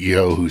 the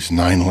CEO who's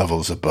 9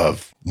 levels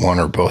above one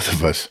or both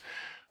of us,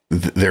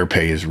 their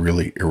pay is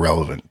really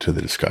irrelevant to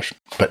the discussion.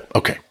 But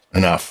okay,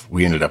 enough.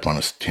 We ended up on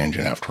a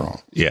tangent after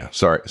all. Yeah,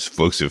 sorry,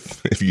 folks,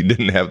 if you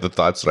didn't have the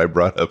thoughts that I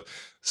brought up,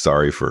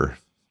 sorry for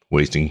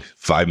wasting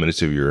 5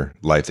 minutes of your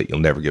life that you'll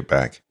never get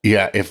back.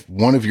 Yeah, if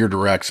one of your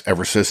directs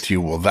ever says to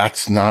you, well,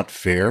 that's not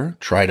fair,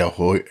 try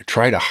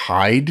to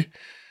hide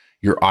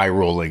your eye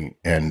rolling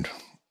and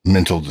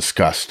mental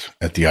disgust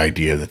at the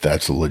idea that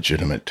that's a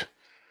legitimate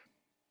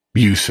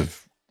use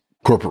of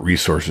corporate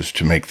resources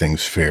to make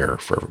things fair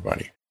for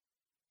everybody.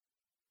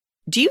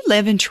 Do you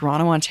live in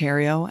Toronto,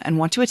 Ontario, and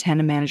want to attend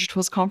a Manager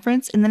Tools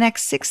conference in the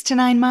next 6 to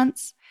 9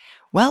 months?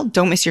 Well,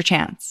 don't miss your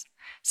chance.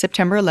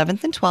 September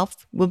 11th and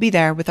 12th, we'll be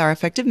there with our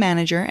Effective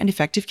Manager and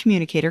Effective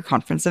Communicator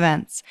conference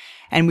events,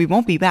 and we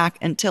won't be back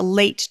until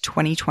late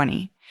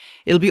 2020.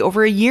 It'll be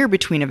over a year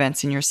between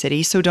events in your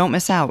city, so don't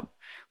miss out.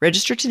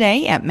 Register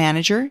today at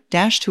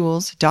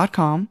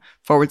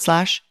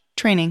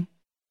manager-tools.com/training.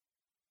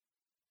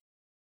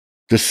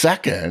 The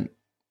second,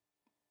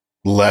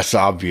 less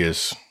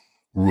obvious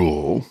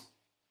rule,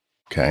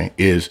 okay,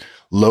 is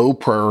low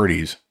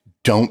priority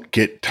topics don't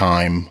get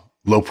time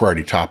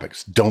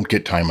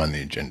on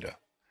the agenda.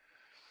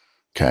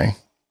 Okay.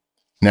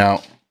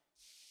 Now,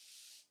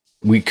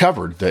 we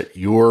covered that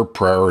your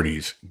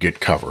priorities get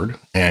covered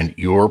and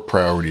your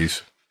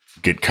priorities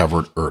get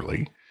covered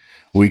early.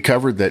 We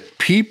covered that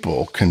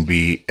people can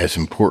be as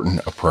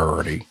important a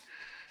priority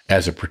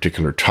as a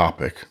particular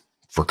topic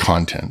for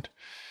content.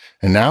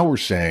 And now we're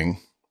saying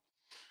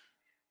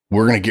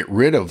we're going to get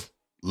rid of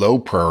low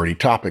priority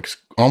topics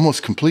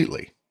almost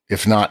completely,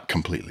 if not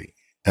completely.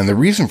 And the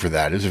reason for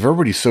that is if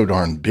everybody's so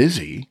darn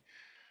busy,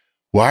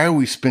 why are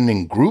we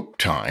spending group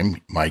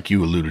time? Mike,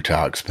 you alluded to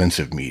how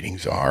expensive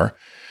meetings are.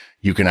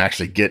 You can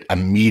actually get a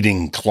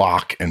meeting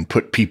clock and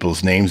put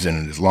people's names in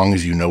it. As long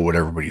as you know what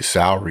everybody's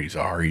salaries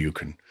are, you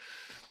can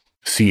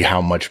see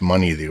how much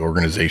money the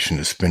organization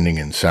is spending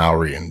in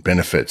salary and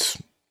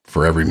benefits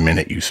for every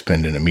minute you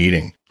spend in a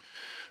meeting.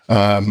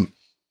 And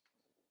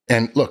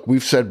look,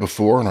 we've said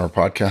before in our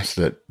podcast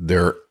that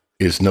there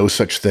is no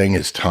such thing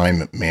as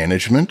time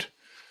management.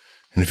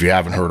 And if you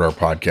haven't heard our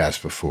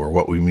podcast before,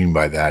 what we mean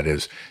by that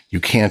is you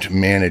can't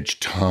manage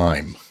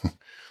time.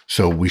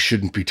 So we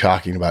shouldn't be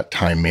talking about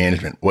time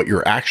management. What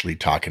you're actually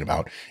talking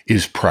about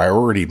is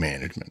priority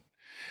management.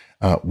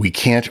 We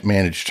can't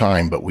manage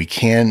time, but we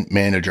can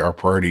manage our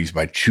priorities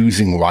by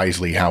choosing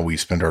wisely how we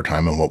spend our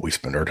time and what we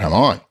spend our time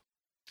on.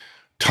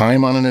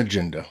 Time on an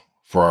agenda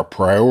for our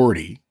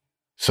priority,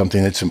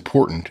 something that's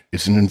important,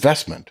 is an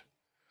investment.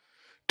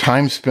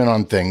 Time spent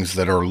on things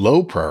that are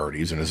low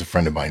priorities, and as a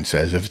friend of mine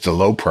says, if it's a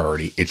low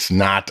priority, it's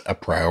not a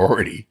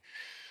priority.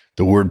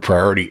 The word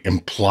priority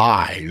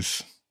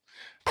implies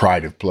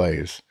pride of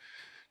place.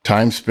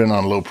 Time spent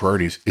on low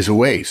priorities is a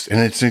waste, and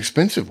it's an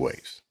expensive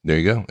waste. There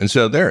you go. And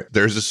so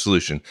there's a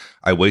solution.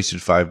 I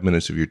wasted 5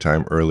 minutes of your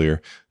time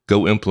earlier.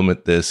 Go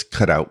implement this,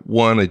 cut out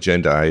one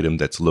agenda item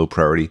that's low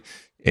priority,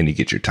 and you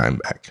get your time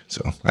back.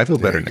 So I feel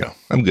better now.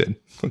 I'm good.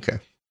 Okay.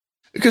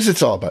 Because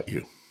it's all about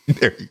you.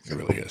 There you go. It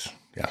really is.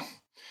 Yeah.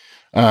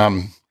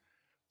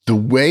 The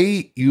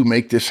way you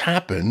make this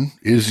happen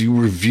is you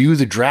review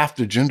the draft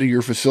agenda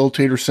your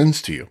facilitator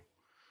sends to you.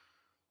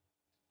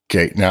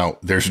 Okay. Now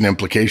there's an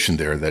implication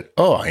there that,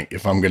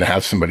 if I'm going to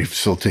have somebody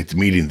facilitate the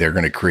meeting, they're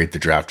going to create the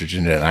draft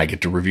agenda and I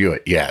get to review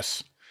it.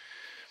 Yes.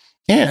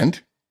 And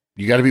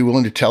you got to be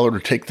willing to tell her to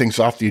take things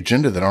off the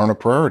agenda that aren't a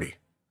priority.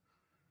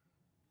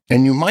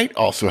 And you might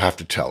also have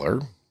to tell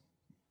her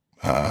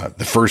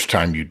the first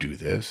time you do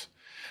this,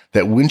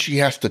 that when she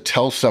has to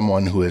tell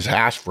someone who has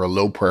asked for a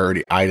low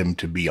priority item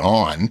to be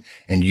on,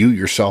 and you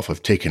yourself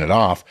have taken it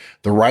off,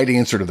 the right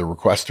answer to the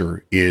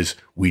requester is,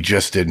 we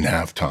just didn't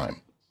have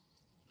time.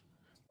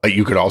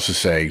 You could also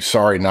say,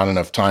 sorry, not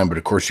enough time, but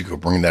of course you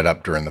could bring that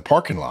up during the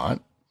parking lot.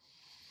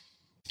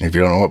 If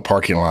you don't know what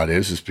parking lot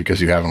is, it's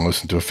because you haven't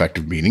listened to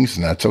effective meetings,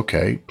 and that's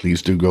okay.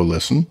 Please do go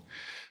listen.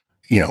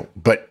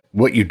 But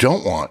what you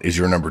don't want is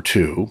your number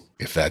two,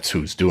 if that's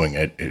who's doing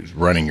it, is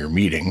running your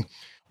meeting,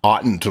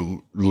 oughtn't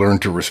to learn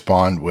to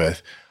respond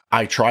with,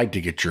 I tried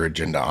to get your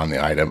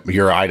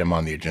item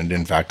on the agenda.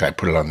 In fact, I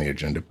put it on the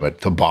agenda,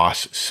 but the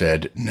boss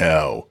said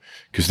no,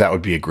 because that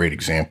would be a great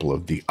example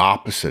of the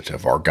opposite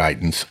of our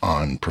guidance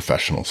on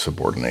professional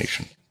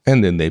subordination.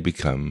 And then they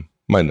become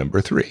my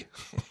number 3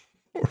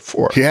 or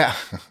 4. Yeah.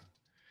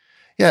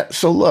 Yeah.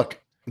 So look,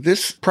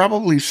 this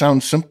probably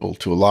sounds simple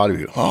to a lot of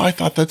you. I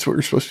thought that's what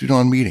you're supposed to do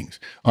on meetings,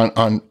 on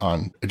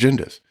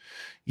agendas.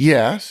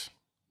 Yes,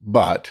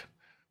 but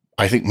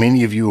I think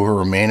many of you who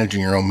are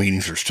managing your own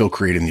meetings are still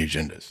creating the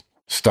agendas.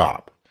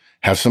 Stop.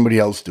 Have somebody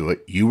else do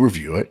it. You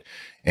review it,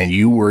 and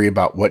you worry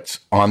about what's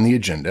on the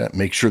agenda.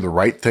 Make sure the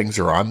right things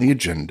are on the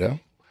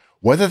agenda,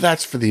 whether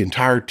that's for the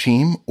entire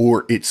team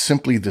or it's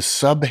simply the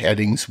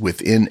subheadings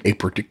within a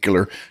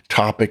particular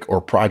topic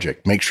or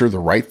project. Make sure the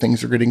right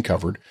things are getting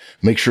covered.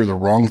 Make sure the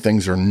wrong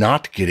things are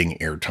not getting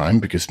airtime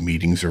because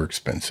meetings are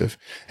expensive.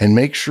 And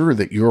make sure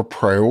that your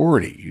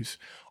priorities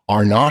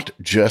are not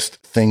just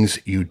things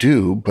you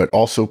do, but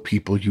also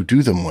people you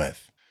do them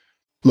with.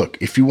 Look,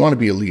 if you want to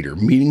be a leader,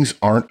 meetings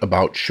aren't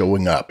about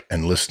showing up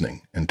and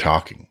listening and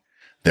talking.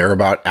 They're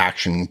about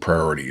action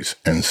priorities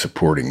and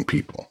supporting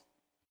people.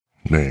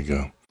 There you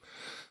go.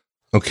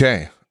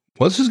 Okay.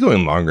 Well, this is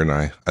going longer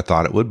than I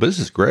thought it would, but this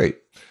is great.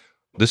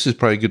 This is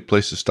probably a good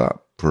place to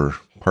stop for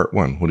part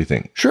 1. What do you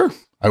think? Sure.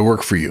 I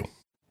work for you.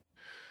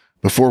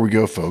 Before we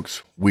go,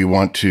 folks, we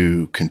want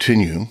to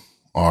continue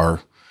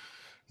our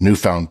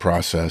newfound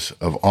process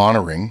of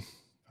honoring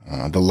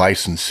the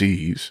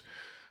licensees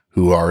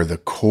who are the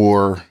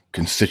core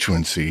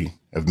constituency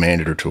of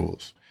Manager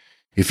Tools.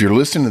 If you're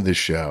listening to this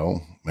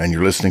show and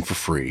you're listening for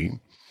free,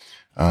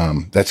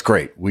 that's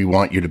great. We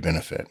want you to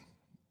benefit.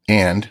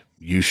 And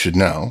you should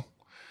know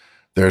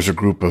there's a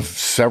group of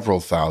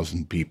several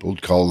thousand people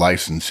called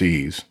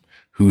licensees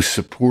who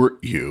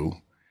support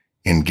you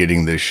in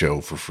getting this show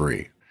for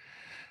free.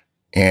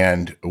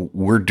 And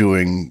we're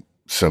doing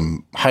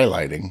some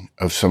highlighting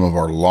of some of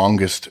our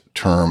longest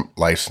term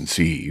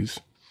licensees.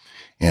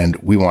 And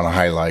we want to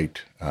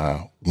highlight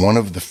one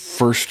of the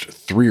first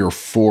 3 or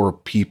 4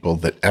 people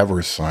that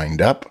ever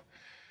signed up,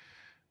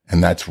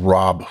 and that's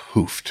Rob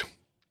Hooft.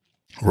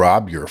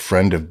 Rob, you're a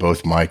friend of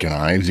both Mike and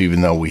I's,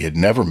 even though we had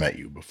never met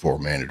you before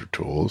Manager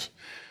Tools.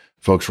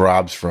 Folks,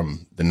 Rob's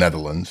from the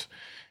Netherlands,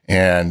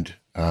 and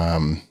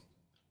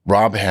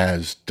Rob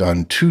has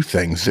done 2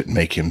 things that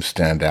make him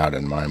stand out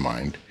in my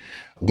mind.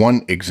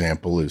 One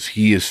example is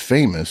he is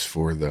famous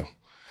for the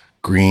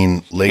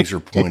green laser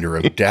pointer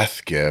of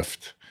death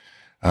gift.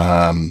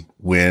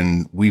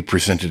 When we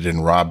presented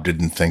and Rob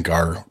didn't think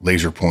our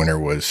laser pointer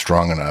was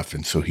strong enough,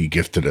 and so he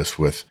gifted us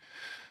with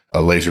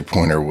a laser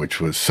pointer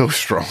which was so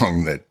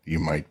strong that you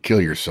might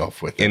kill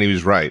yourself with it. And he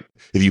was right.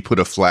 If you put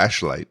a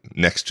flashlight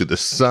next to the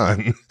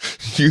sun,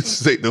 you'd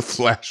say the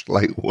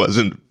flashlight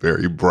wasn't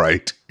very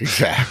bright.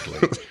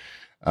 Exactly.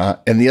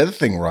 And the other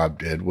thing Rob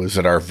did was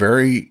at our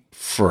very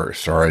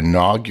first, our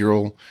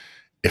inaugural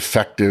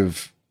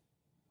Effective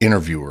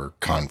Interviewer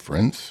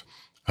Conference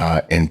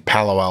in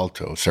Palo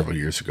Alto several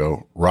years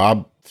ago,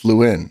 Rob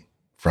flew in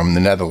from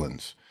the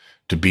Netherlands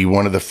to be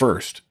one of the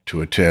first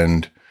to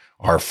attend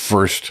our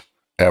first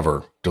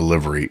ever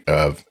delivery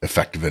of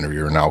Effective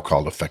Interviewer, now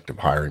called Effective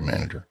Hiring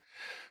Manager.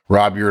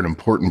 Rob, you're an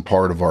important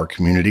part of our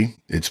community.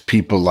 It's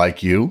people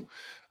like you,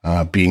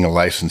 being a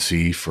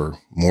licensee for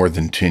more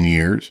than 10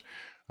 years,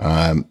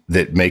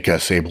 that make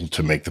us able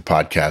to make the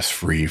podcast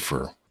free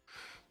for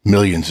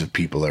millions of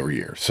people every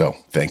year. So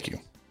thank you.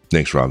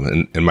 Thanks, Rob.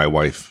 And my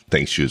wife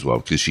thanks you as well,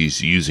 because she's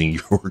using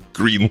your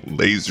green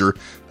laser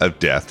of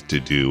death to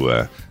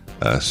do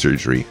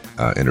surgery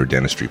in her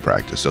dentistry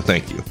practice. So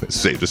thank you. It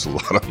saved us a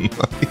lot of money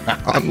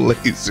on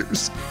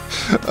lasers.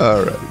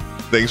 All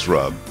right. Thanks,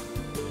 Rob.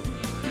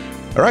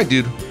 All right,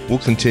 dude. We'll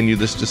continue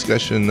this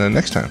discussion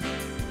next time.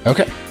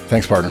 Okay.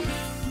 Thanks, partner.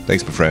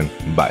 Thanks, my friend.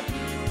 Bye.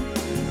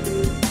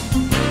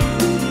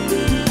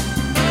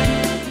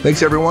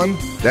 Thanks, everyone.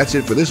 That's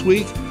it for this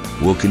week.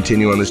 We'll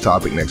continue on this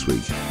topic next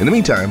week. In the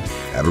meantime,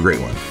 have a great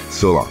one.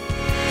 So long.